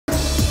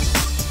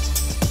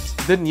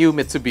The new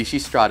Mitsubishi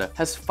Strada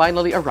has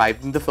finally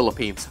arrived in the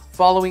Philippines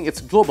following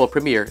its global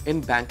premiere in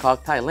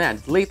Bangkok,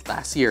 Thailand late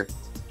last year.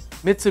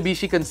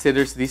 Mitsubishi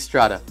considers the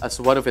Strada as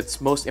one of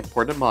its most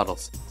important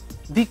models.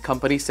 The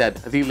company said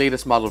the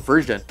latest model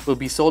version will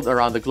be sold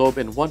around the globe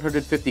in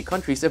 150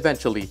 countries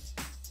eventually.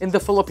 In the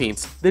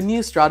Philippines, the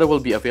new Strada will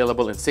be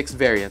available in 6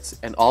 variants,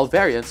 and all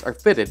variants are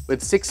fitted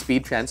with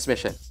 6-speed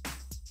transmission.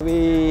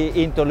 We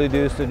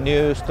introduced the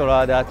new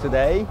Strada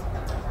today,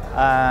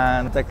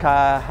 and the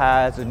car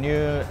has a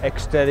new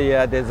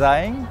exterior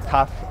design,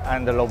 tough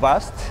and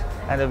robust.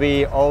 And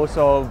we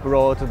also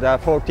brought the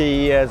 40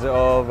 years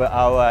of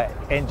our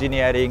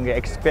engineering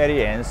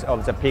experience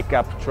of the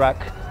pickup truck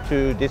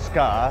to this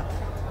car.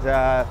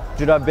 The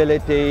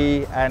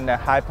durability and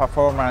high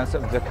performance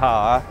of the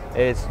car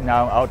is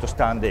now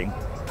outstanding.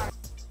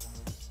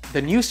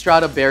 The new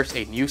Strada bears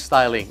a new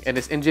styling and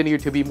is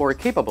engineered to be more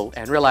capable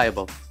and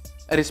reliable.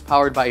 It is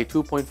powered by a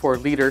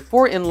 2.4-liter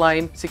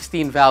 4-inline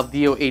 16-valve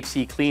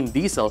DOHC Clean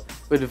Diesel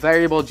with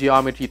variable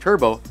geometry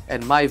turbo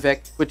and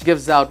MIVEC, which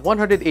gives out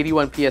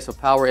 181 PS of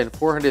power and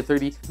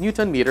 430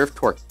 Nm of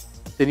torque.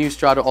 The new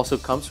Strada also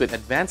comes with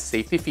advanced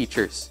safety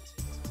features.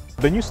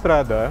 The new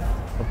Strada,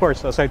 of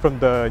course, aside from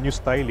the new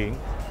styling,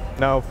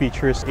 now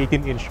features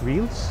 18-inch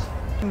wheels.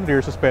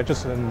 Rear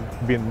suspensions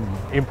have been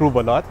improved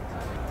a lot.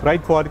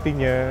 Ride quality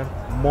niya,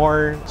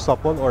 more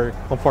supple or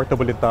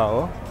comfortable in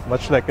tao,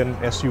 much like an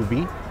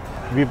SUV.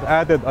 We've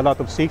added a lot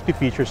of safety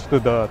features to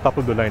the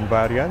top-of-the-line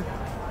variant.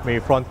 May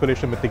front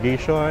collision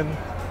mitigation,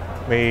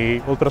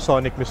 may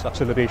ultrasonic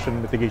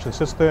misacceleration mitigation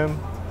system,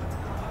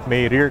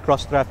 may rear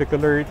cross-traffic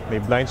alert, may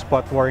blind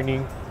spot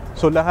warning.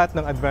 So lahat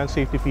ng advanced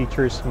safety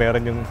features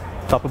meron yung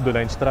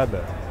top-of-the-line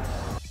Strada.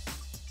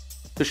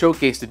 To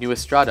showcase the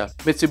newest Strada,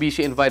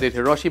 Mitsubishi invited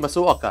Hiroshi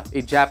Masuoka,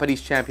 a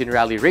Japanese champion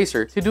rally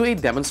racer, to do a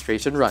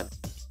demonstration run.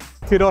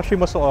 Hiroshi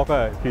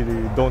Masuoka, if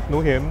you don't know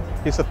him,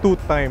 he's a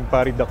 2-time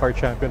Paris-Dakar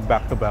champion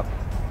back-to-back.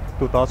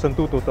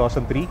 2002,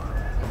 2003.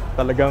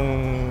 Talagang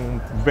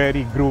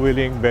very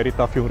grueling, very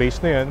tough yung race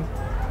na yan.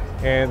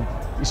 And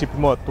isipin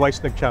mo,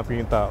 twice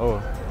nag-champion yung tao.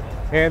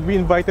 And we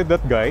invited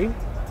that guy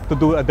to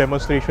do a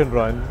demonstration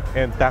run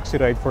and taxi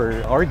ride for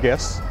our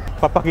guests.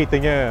 Papakita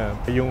niya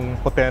yung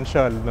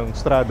potential ng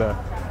Strada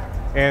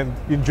and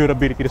yung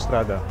durability ng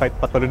Strada. Kahit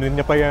patalunin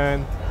niya pa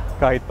yan,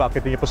 kahit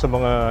paakitin niya pa sa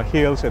mga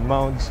hills and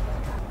mounds,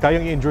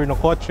 kayang i-endure ng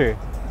kotse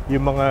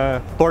yung mga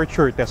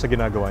torture test na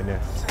ginagawa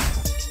niya.